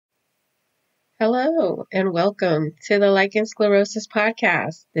Hello and welcome to the Lichen Sclerosus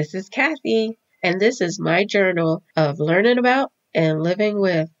podcast. This is Kathy, and this is my journal of learning about and living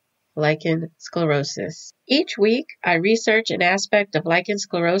with lichen sclerosus. Each week, I research an aspect of lichen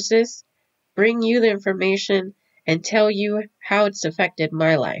sclerosus, bring you the information, and tell you how it's affected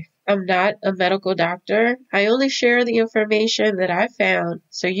my life. I'm not a medical doctor. I only share the information that I found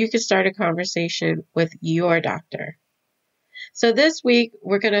so you can start a conversation with your doctor. So this week,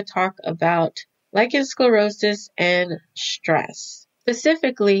 we're going to talk about lichen sclerosus and stress.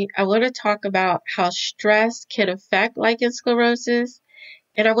 Specifically, I want to talk about how stress can affect lichen sclerosus,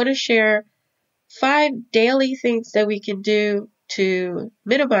 and I want to share 5 daily things that we can do to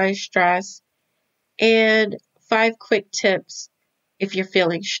minimize stress and 5 quick tips if you're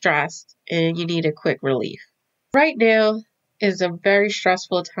feeling stressed and you need a quick relief. Right now is a very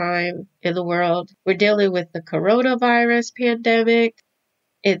stressful time in the world. We're dealing with the coronavirus pandemic.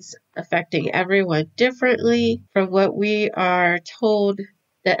 It's affecting everyone differently from what we are told.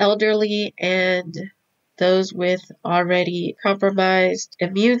 The elderly and those with already compromised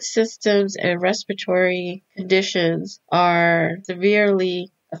immune systems and respiratory conditions are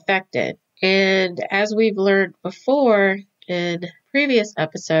severely affected. And as we've learned before in previous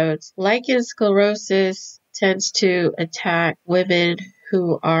episodes, lichen sclerosus tends to attack women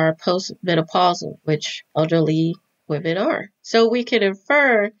who are postmenopausal, which elderly women are. So we can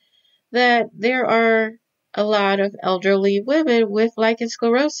infer that there are a lot of elderly women with lichen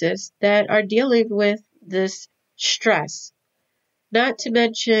sclerosus that are dealing with this stress. Not to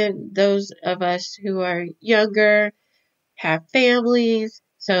mention those of us who are younger, have families.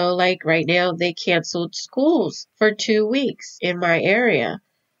 So like right now, they canceled schools for 2 weeks in my area.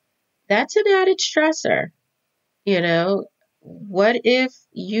 That's an added stressor. What if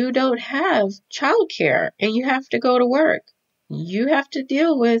you don't have childcare and you have to go to work? You have to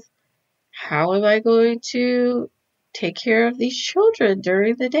deal with, how am I going to take care of these children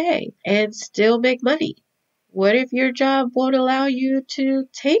during the day and still make money? What if your job won't allow you to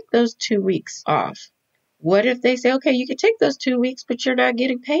take those 2 weeks off? What if they say, okay, you can take those 2 weeks, but you're not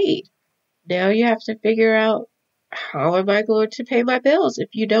getting paid? Now you have to figure out, how am I going to pay my bills if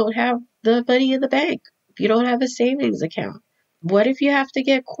you don't have the money in the bank? If you don't have a savings account? What if you have to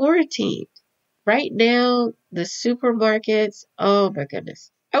get quarantined? Right now, the supermarkets, oh my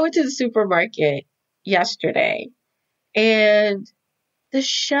goodness. I went to the supermarket yesterday and the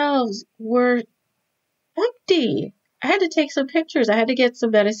shelves were empty. I had to take some pictures. I had to get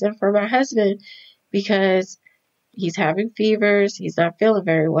some medicine for my husband because he's having fevers. He's not feeling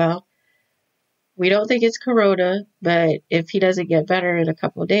very well. We don't think it's corona, but if he doesn't get better in a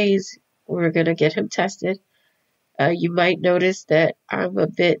couple of days, we're going to get him tested. You might notice that I'm a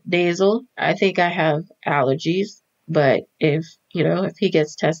bit nasal. I think I have allergies, but if he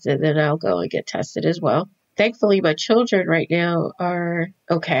gets tested, then I'll go and get tested as well. Thankfully, my children right now are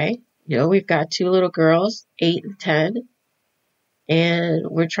okay. We've got 2 little girls, 8 and 10, and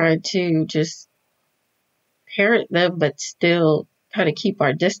we're trying to just parent them, but still kind of keep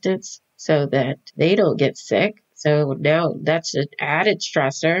our distance so that they don't get sick. So now that's an added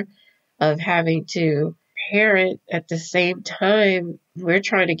stressor of having to parent at the same time. We're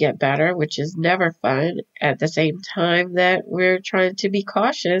trying to get better, which is never fun, at the same time that we're trying to be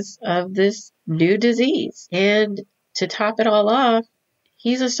cautious of this new disease. And to top it all off,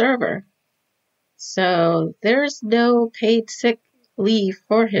 he's a server. So there's no paid sick leave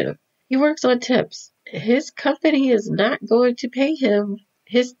for him. He works on tips. His company is not going to pay him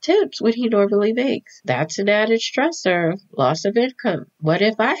his tips what he normally makes. That's an added stressor, loss of income. What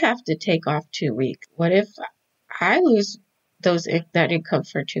if I have to take off 2 weeks? What if I lose that income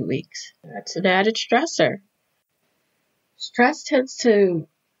for 2 weeks? That's an added stressor. Stress tends to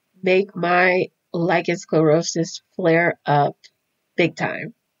make my lichen sclerosus flare up big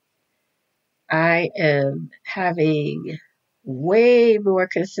time. I am having way more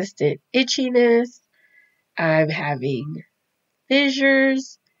consistent itchiness. I'm having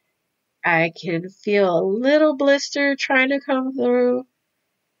fissures. I can feel a little blister trying to come through.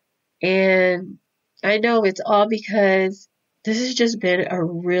 And I know it's all because this has just been a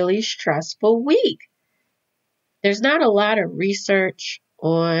really stressful week. There's not a lot of research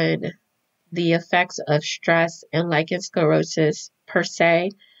on the effects of stress and lichen sclerosus per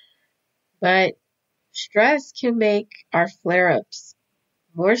se, but stress can make our flare-ups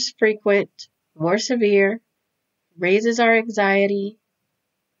more frequent, more severe, raises our anxiety.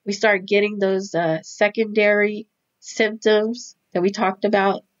 We start getting those secondary symptoms that we talked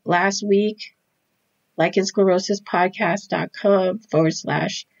about last week.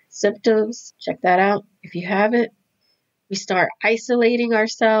 lichensclerosuspodcast.com/symptoms. Check that out if you haven't. We start isolating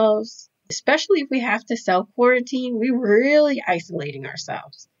ourselves. Especially if we have to self-quarantine, we're really isolating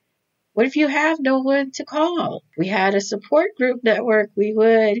ourselves. What if you have no one to call? We had a support group network,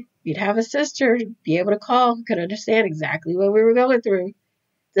 we'd have a sister be able to call who could understand exactly what we were going through.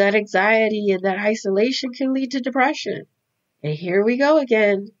 That anxiety and that isolation can lead to depression. And here we go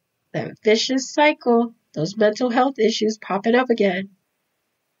again, that vicious cycle, those mental health issues popping up again.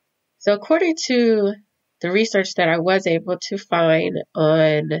 So according to the research that I was able to find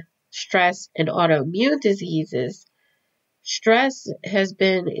on stress and autoimmune diseases, stress has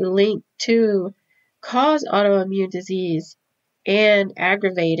been linked to cause autoimmune disease and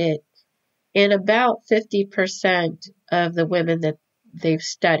aggravate it in about 50% of the women that they've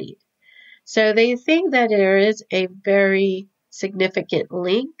studied. So they think that there is a very significant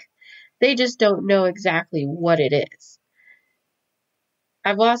link. They just don't know exactly what it is.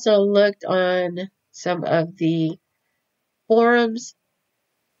 I've also looked on some of the forums.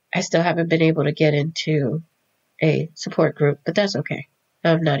 I still haven't been able to get into a support group, but that's okay.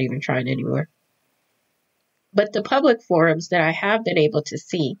 I'm not even trying anymore. But the public forums that I have been able to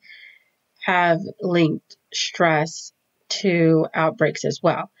see have linked stress to outbreaks as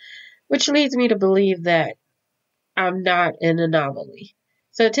well, which leads me to believe that I'm not an anomaly.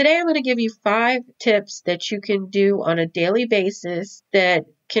 So today I'm going to give you 5 tips that you can do on a daily basis that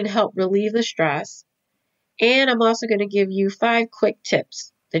can help relieve the stress. And I'm also going to give you 5 quick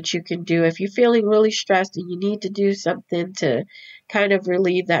tips that you can do if you're feeling really stressed and you need to do something to kind of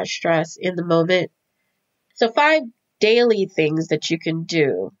relieve that stress in the moment. So 5 daily things that you can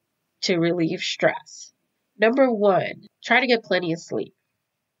do to relieve stress. Number 1, try to get plenty of sleep.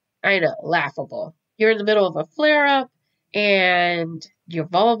 I know, laughable. You're in the middle of a flare-up and your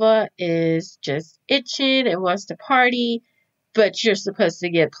vulva is just itching and wants to party, but you're supposed to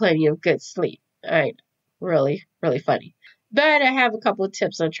get plenty of good sleep. I know, really, really funny. But I have a couple of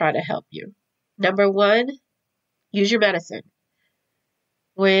tips on trying to help you. Number 1, use your medicine.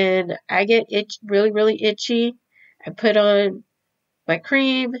 When I get really, really itchy, I put on my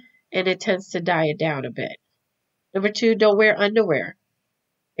cream and it tends to die it down a bit. Number 2, don't wear underwear.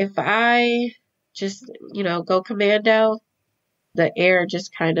 If I just, go commando, the air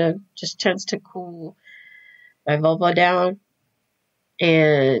just tends to cool my vulva down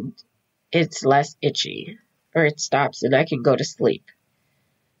and it's less itchy, or it stops and I can go to sleep.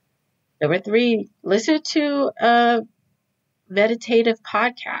 Number 3, listen to a meditative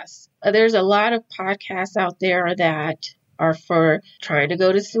podcast. There's a lot of podcasts out there that are for trying to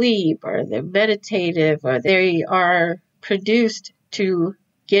go to sleep, or they're meditative, or they are produced to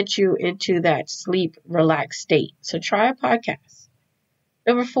get you into that sleep relaxed state. So try a podcast.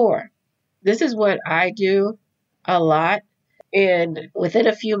 Number 4, this is what I do a lot. And within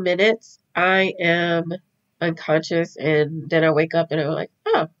a few minutes, I am unconscious. And then I wake up and I'm like,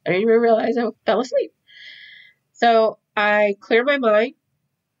 oh, I didn't even realize I fell asleep. So I clear my mind,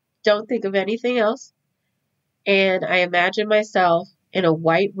 don't think of anything else. And I imagine myself in a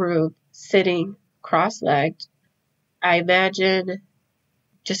white room sitting cross-legged. I imagine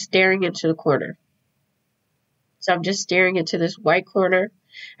just staring into the corner. So I'm just staring into this white corner.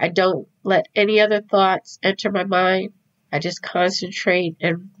 I don't let any other thoughts enter my mind. I just concentrate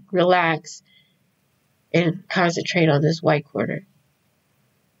and relax and concentrate on this white corner.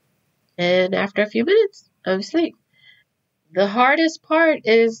 And after a few minutes, I'm asleep. The hardest part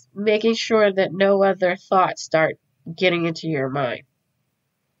is making sure that no other thoughts start getting into your mind.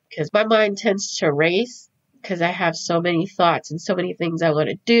 Because my mind tends to race because I have so many thoughts and so many things I want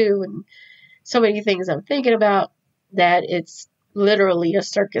to do and so many things I'm thinking about that it's literally a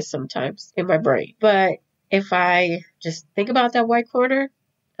circus sometimes in my brain. But if I just think about that white corner,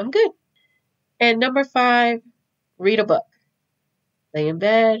 I'm good. And number 5, read a book. Lay in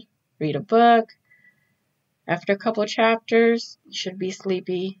bed, read a book. After a couple chapters, you should be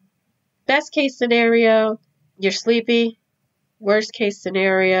sleepy. Best case scenario, you're sleepy. Worst case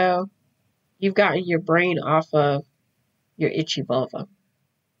scenario, you've gotten your brain off of your itchy vulva.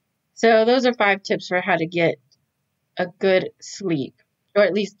 So those are 5 tips for how to get a good sleep, or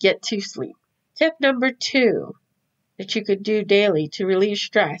at least get to sleep. Tip number 2 that you could do daily to relieve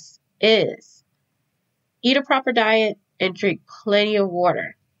stress is eat a proper diet and drink plenty of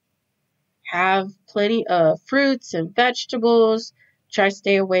water. Have plenty of fruits and vegetables. Try to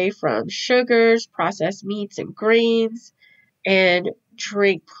stay away from sugars, processed meats, and grains. And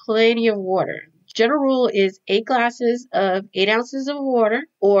drink plenty of water. General rule is 8 glasses of 8 ounces of water,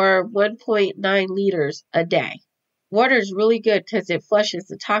 or 1.9 liters a day. Water is really good because it flushes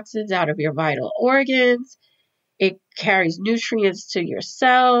the toxins out of your vital organs. It carries nutrients to your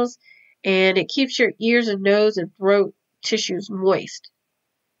cells, and it keeps your ears and nose and throat tissues moist.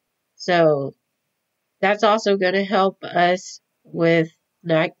 So that's also going to help us with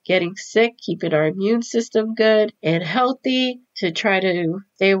not getting sick, keeping our immune system good and healthy to try to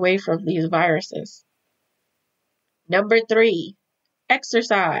stay away from these viruses. Number 3,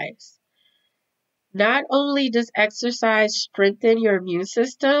 exercise. Not only does exercise strengthen your immune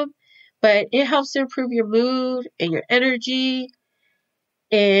system, but it helps to improve your mood and your energy,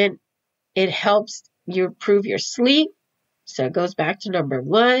 and it helps you improve your sleep. So it goes back to number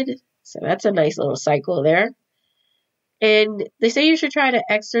 1. So that's a nice little cycle there. And they say you should try to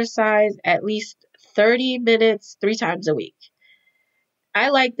exercise at least 30 minutes 3 times a week. I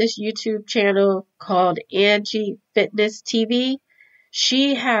like this YouTube channel called Angie Fitness TV.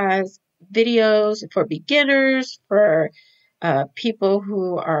 She has videos for beginners, for people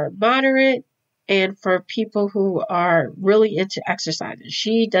who are moderate, and for people who are really into exercising.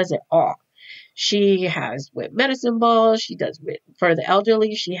 She does it all. She has with medicine balls. She does with, for the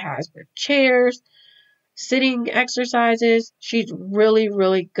elderly, she has with chairs, sitting exercises. She's really,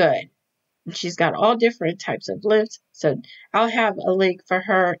 really good. She's got all different types of lifts. So I'll have a link for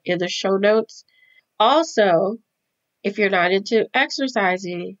her in the show notes. Also, if you're not into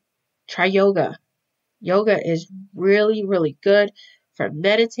exercising, try yoga. Yoga is really, really good for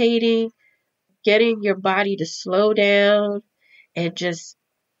meditating, getting your body to slow down and just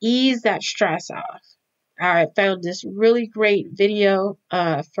ease that stress off. I found this really great video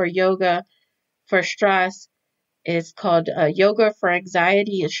for yoga for stress. It's called Yoga for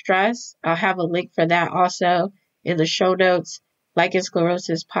Anxiety and Stress. I'll have a link for that also in the show notes, Lichen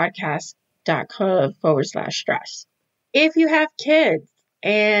Sclerosus podcast.com/stress. If you have kids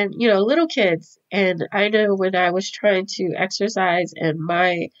and, little kids, and I know when I was trying to exercise and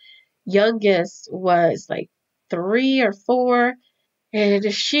my youngest was like 3 or 4,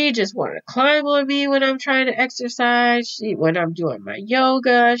 and she just wanted to climb on me when I'm trying to exercise. When I'm doing my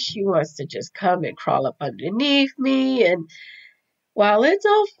yoga, she wants to just come and crawl up underneath me. And while it's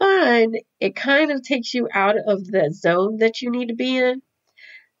all fun, it kind of takes you out of the zone that you need to be in.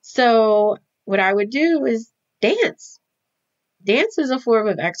 So what I would do is dance. Dance is a form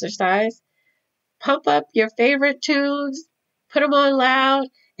of exercise. Pump up your favorite tunes, put them on loud,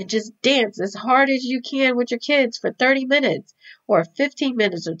 and just dance as hard as you can with your kids for 30 minutes or 15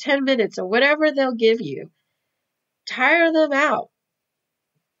 minutes or 10 minutes or whatever they'll give you. Tire them out.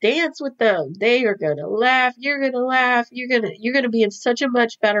 Dance with them. They are going to laugh. You're going to laugh. You're going to be in such a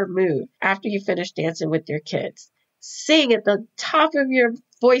much better mood after you finish dancing with your kids. Sing at the top of your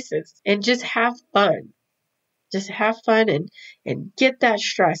voices and just have fun. Just have fun and get that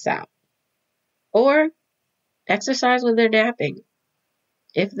stress out. Or exercise when they're napping.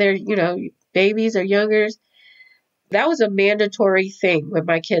 If they're, babies or youngers, that was a mandatory thing when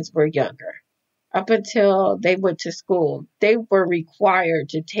my kids were younger. Up until they went to school, they were required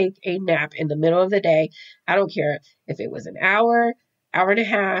to take a nap in the middle of the day. I don't care if it was an hour, hour and a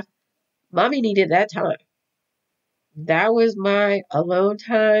half. Mommy needed that time. That was my alone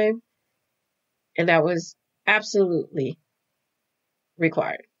time, and that was absolutely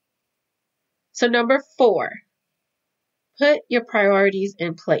required. So number 4, put your priorities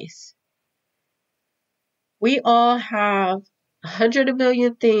in place. We all have 100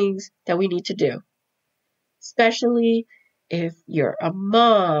 million things that we need to do, especially if you're a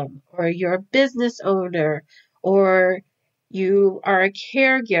mom or you're a business owner or you are a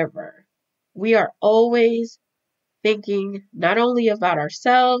caregiver. We are always thinking not only about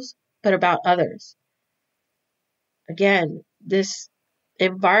ourselves, but about others. Again, this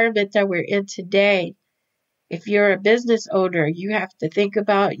environment that we're in today, if you're a business owner, you have to think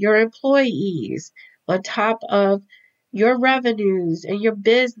about your employees on top of your revenues and your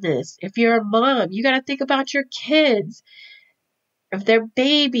business. If you're a mom, you got to think about your kids. If they're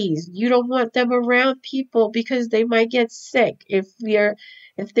babies, you don't want them around people because they might get sick. If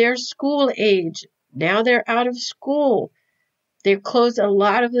they're school age, now they're out of school. They've closed a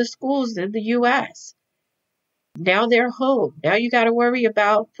lot of the schools in the U.S. Now they're home. Now you got to worry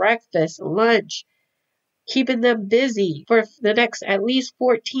about breakfast, lunch, keeping them busy for the next at least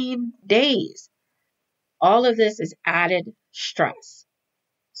 14 days. All of this is added stress.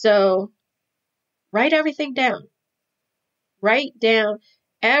 So write everything down. Write down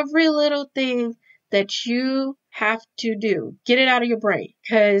every little thing that you have to do. Get it out of your brain,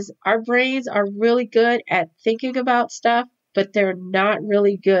 because our brains are really good at thinking about stuff, but they're not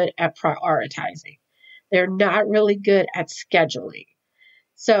really good at prioritizing. They're not really good at scheduling.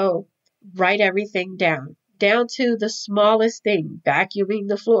 So write everything down to the smallest thing: vacuuming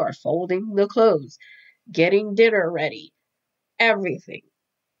the floor, folding the clothes, getting dinner ready, everything.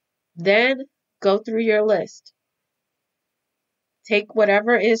 Then go through your list. Take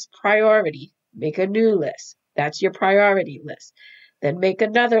whatever is priority, make a new list. That's your priority list. Then make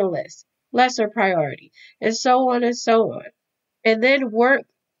another list, lesser priority, and so on and so on. And then work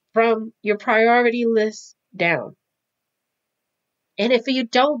from your priority list down. And if you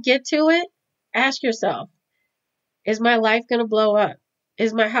don't get to it, ask yourself, is my life going to blow up?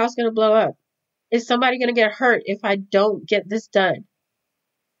 Is my house going to blow up? Is somebody going to get hurt if I don't get this done?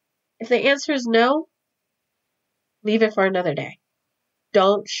 If the answer is no, leave it for another day.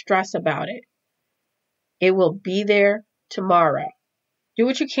 Don't stress about it. It will be there tomorrow. Do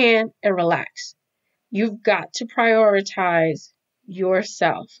what you can and relax. You've got to prioritize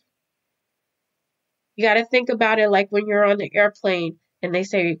yourself. You got to think about it like when you're on the airplane and they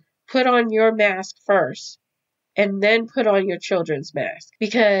say, put on your mask first and then put on your children's mask.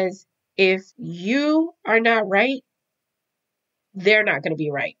 Because if you are not right, they're not going to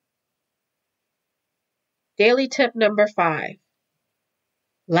be right. Daily tip number 5.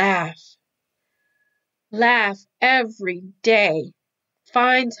 Laugh. Laugh every day.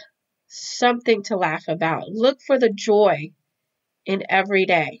 Find something to laugh about. Look for the joy in every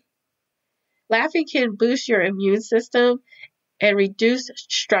day. Laughing can boost your immune system and reduce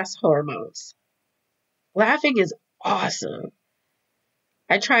stress hormones. Laughing is awesome.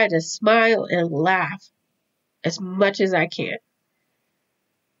 I try to smile and laugh as much as I can.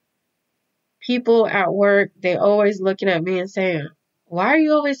 People at work, they always looking at me and saying, why are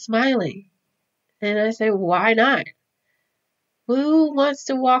you always smiling? And I say, why not? Who wants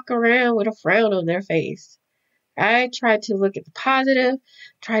to walk around with a frown on their face? I try to look at the positive,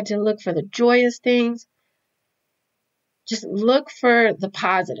 try to look for the joyous things. Just look for the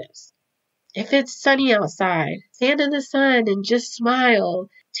positives. If it's sunny outside, stand in the sun and just smile.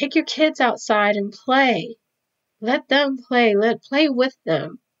 Take your kids outside and play. Let them play. Play with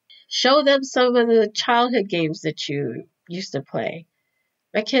them. Show them some of the childhood games that you used to play.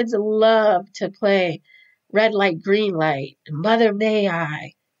 My kids love to play red light, green light, Mother May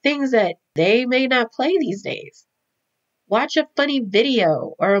I, things that they may not play these days. Watch a funny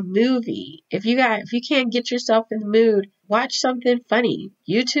video or a movie. If you can't get yourself in the mood, watch something funny.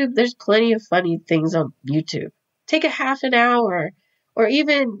 YouTube, there's plenty of funny things on YouTube. Take a half an hour or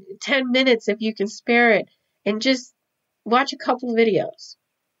even 10 minutes if you can spare it and just watch a couple videos.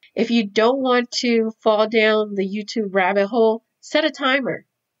 If you don't want to fall down the YouTube rabbit hole, set a timer.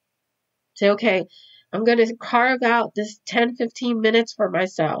 Say, okay, I'm going to carve out this 10-15 minutes for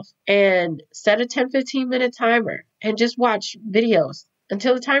myself and set a 10-15 minute timer and just watch videos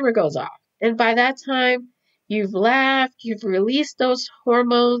until the timer goes off. And by that time, you've laughed, you've released those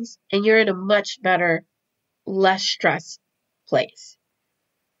hormones, and you're in a much better, less stressed place.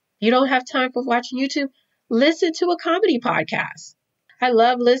 You don't have time for watching YouTube? Listen to a comedy podcast. I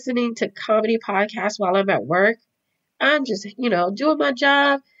love listening to comedy podcasts while I'm at work. I'm just, doing my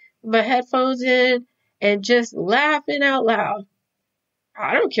job with my headphones in and just laughing out loud.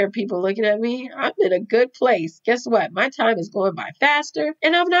 I don't care people looking at me. I'm in a good place. Guess what? My time is going by faster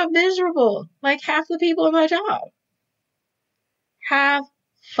and I'm not miserable like half the people in my job. Have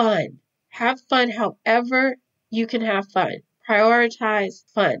fun. Have fun however you can have fun. Prioritize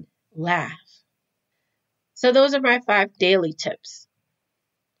fun. Laugh. So those are my 5 daily tips.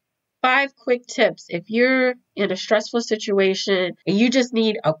 5 quick tips. If you're in a stressful situation and you just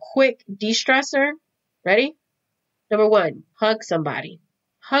need a quick de-stressor, ready? Number 1, hug somebody.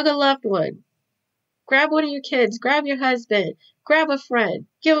 Hug a loved one. Grab one of your kids. Grab your husband. Grab a friend.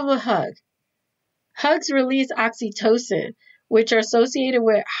 Give them a hug. Hugs release oxytocin, which are associated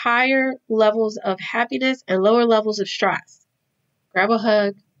with higher levels of happiness and lower levels of stress. Grab a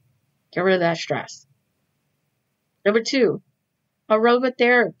hug. Get rid of that stress. Number 2,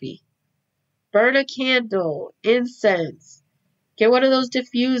 aromatherapy. Burn a candle, incense. Get one of those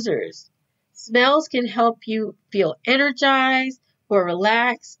diffusers. Smells can help you feel energized, more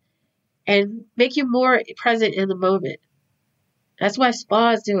relaxed, and make you more present in the moment. That's why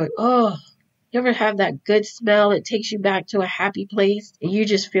spas do it. Oh, you ever have that good smell? It takes you back to a happy place and you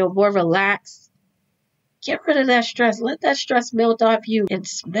just feel more relaxed. Get rid of that stress. Let that stress melt off you and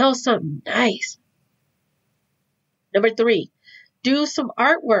smell something nice. Number 3, do some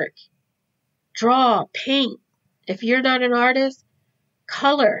artwork. Draw, paint. If you're not an artist,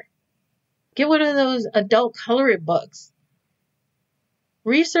 color. Get one of those adult coloring books.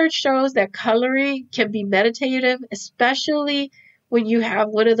 Research shows that coloring can be meditative, especially when you have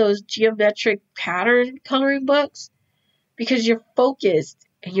one of those geometric pattern coloring books, because you're focused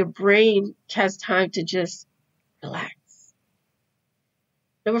and your brain has time to just relax.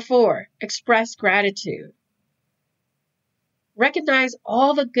 Number 4, express gratitude. Recognize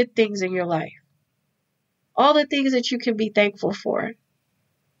all the good things in your life. all the things that you can be thankful for,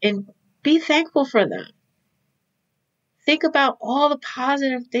 and be thankful for them. Think about all the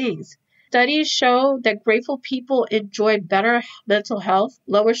positive things. Studies show that grateful people enjoy better mental health,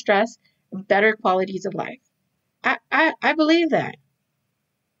 lower stress, and better qualities of life. I believe that.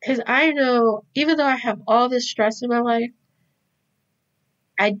 Because I know, even though I have all this stress in my life,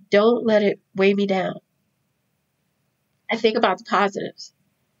 I don't let it weigh me down. I think about the positives.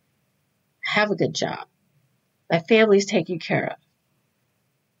 I have a good job. My family's taken care of.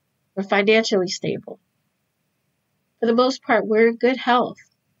 We're financially stable. For the most part, we're in good health.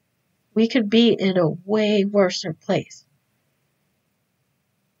 We could be in a way worse place.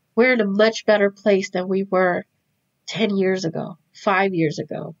 We're in a much better place than we were 10 years ago, 5 years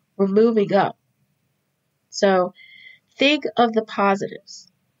ago. We're moving up. So think of the positives.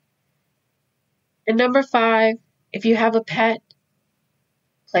 And number 5, if you have a pet,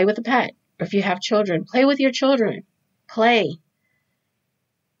 play with the pet. Or if you have children, play with your children. Play.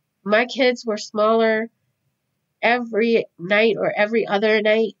 My kids were smaller. Every night or every other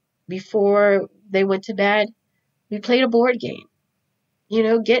night before they went to bed, we played a board game.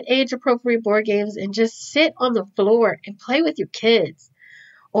 Get age-appropriate board games and just sit on the floor and play with your kids.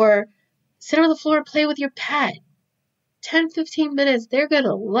 Or sit on the floor and play with your pet. 10, 15 minutes, they're going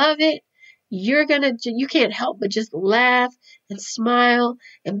to love it. You can't help but just laugh and smile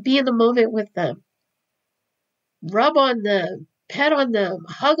and be in the moment with them. Rub on them, pet on them,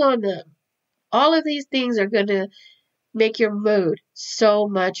 hug on them. All of these things are going to make your mood so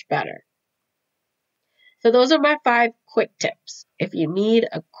much better. So those are my 5 quick tips. If you need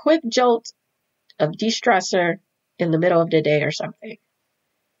a quick jolt of de-stressor in the middle of the day or something.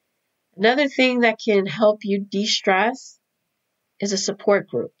 Another thing that can help you de-stress is a support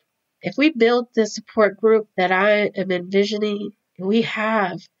group. If we build the support group that I am envisioning, we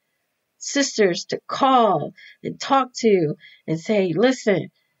have sisters to call and talk to and say, listen,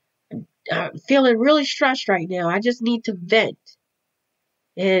 I'm feeling really stressed right now. I just need to vent.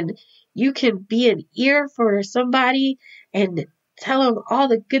 And you can be an ear for somebody and tell them all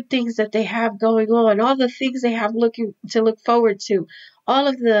the good things that they have going on, all the things they have to look forward to, all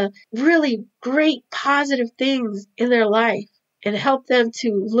of the really great positive things in their life, and help them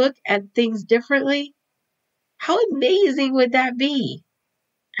to look at things differently. How amazing would that be?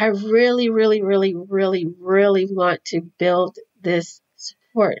 I really, really, really, really, really want to build this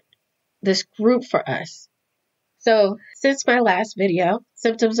support, this group for us. So since my last video,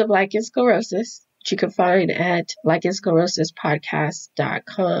 symptoms of lichen sclerosus, which you can find at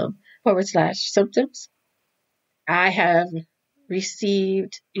lichensclerosuspodcast.com/symptoms, I have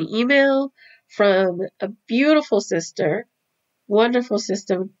received an email from a beautiful sister, wonderful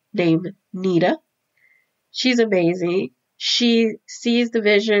sister named Nita. She's amazing. She sees the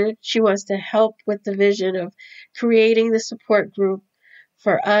vision. She wants to help with the vision of creating the support group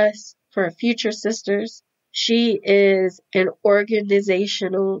for us, for future sisters. She is an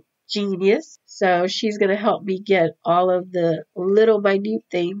organizational genius, so she's going to help me get all of the little minute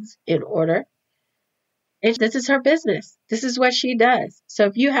things in order. And this is her business. This is what she does. So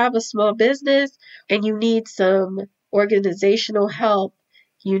if you have a small business and you need some organizational help,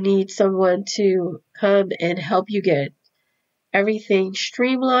 you need someone to come and help you get everything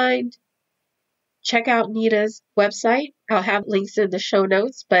streamlined, check out Nita's website. I'll have links in the show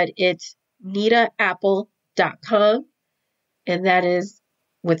notes, but it's nitaapple.com, and that is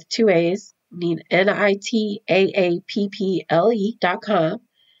with 2 A's, NITAAPPLE.com.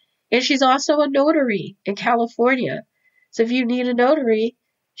 And she's also a notary in California. So if you need a notary,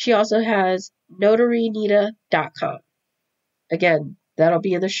 she also has notarynita.com. Again, that'll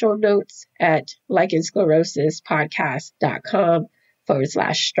be in the show notes at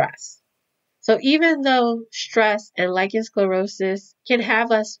lichensclerosuspodcast.com/stress. So even though stress and lichen sclerosus can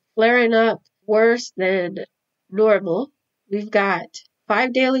have us flaring up worse than normal, we've got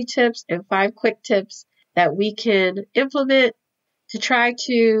 5 daily tips and 5 quick tips that we can implement to try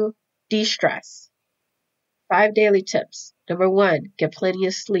to de-stress. 5 daily tips. Number 1, get plenty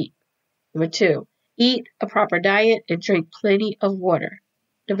of sleep. Number 2, eat a proper diet and drink plenty of water.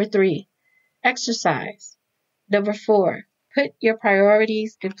 Number 3, exercise. Number 4, put your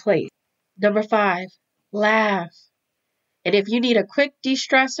priorities in place. Number 5, laugh. And if you need a quick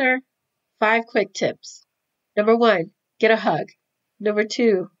de-stressor, 5 quick tips. Number 1, get a hug. Number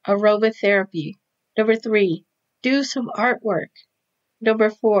 2, aromatherapy. Number 3, do some artwork. Number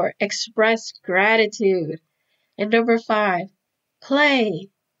 4, express gratitude. And number 5, play.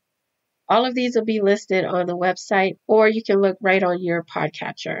 All of these will be listed on the website, or you can look right on your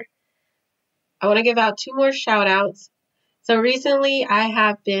podcatcher. I want to give out 2 more shout outs. So recently I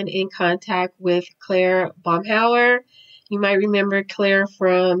have been in contact with Claire Baumhauer. You might remember Claire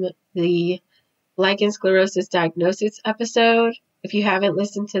from the Lichen Sclerosus Diagnosis episode. If you haven't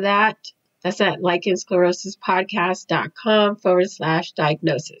listened to that, that's at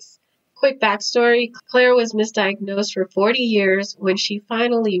lichensclerosuspodcast.com/diagnosis. Quick backstory. Claire was misdiagnosed for 40 years. When she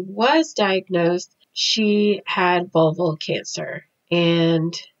finally was diagnosed, she had vulval cancer,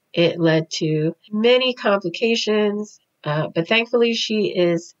 and it led to many complications. But thankfully, she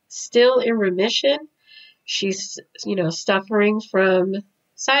is still in remission. She's, suffering from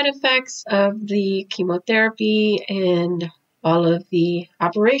side effects of the chemotherapy and all of the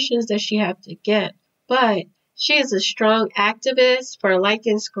operations that she had to get. But she is a strong activist for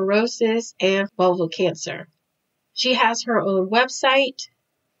lichen sclerosus and vulval cancer. She has her own website,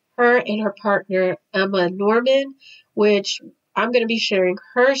 her and her partner, Emma Norman, which I'm going to be sharing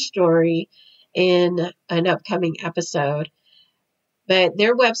her story in an upcoming episode. But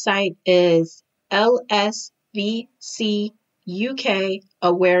their website is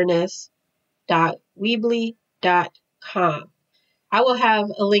lsvcukawareness.weebly.com. I will have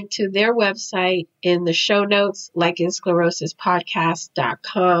a link to their website in the show notes,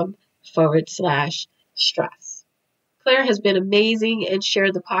 lichensclerosuspodcast.com/stress. Claire has been amazing and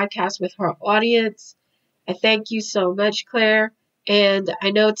shared the podcast with her audience. I thank you so much, Claire. And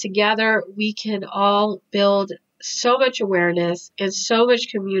I know together we can all build so much awareness and so much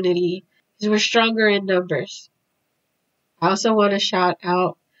community because we're stronger in numbers. I also want to shout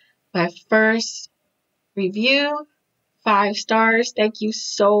out my first review, 5 stars. Thank you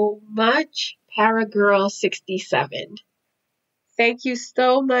so much, Paragirl67. Thank you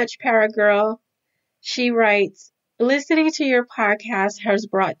so much, Paragirl. She writes, listening to your podcast has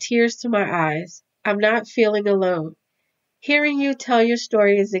brought tears to my eyes. I'm not feeling alone. Hearing you tell your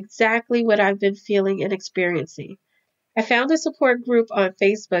story is exactly what I've been feeling and experiencing. I found a support group on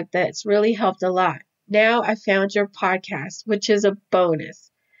Facebook that's really helped a lot. Now I found your podcast, which is a bonus.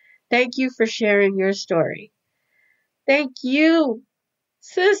 Thank you for sharing your story. Thank you,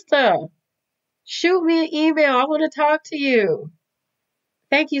 sister. Shoot me an email. I want to talk to you.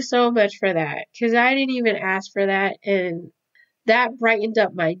 Thank you so much for that, because I didn't even ask for that, and that brightened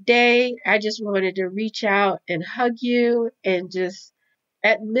up my day. I just wanted to reach out and hug you and just,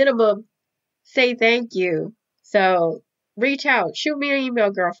 at minimum, say thank you. So reach out. Shoot me an email,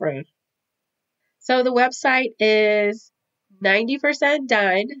 girlfriend. So the website is 90%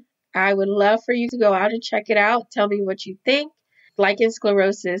 done. I would love for you to go out and check it out. Tell me what you think.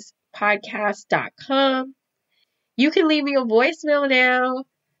 lichensclerosuspodcast.com. You can leave me a voicemail now.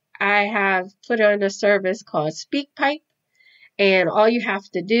 I have put on a service called SpeakPipe. And all you have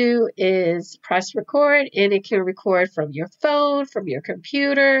to do is press record, and it can record from your phone, from your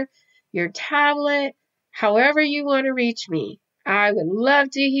computer, your tablet, however you want to reach me. I would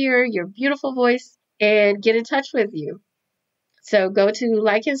love to hear your beautiful voice and get in touch with you. So go to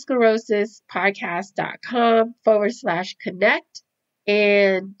lichensclerosuspodcast.com/connect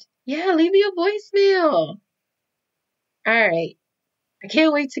and leave me a voicemail. All right. I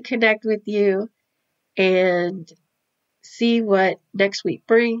can't wait to connect with you and see what next week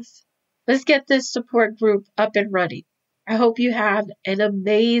brings. Let's get this support group up and running. I hope you have an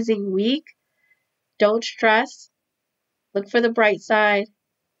amazing week. Don't stress. Look for the bright side.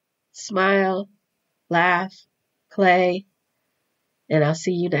 Smile, laugh, play, and I'll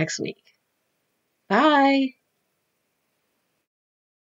see you next week. Bye.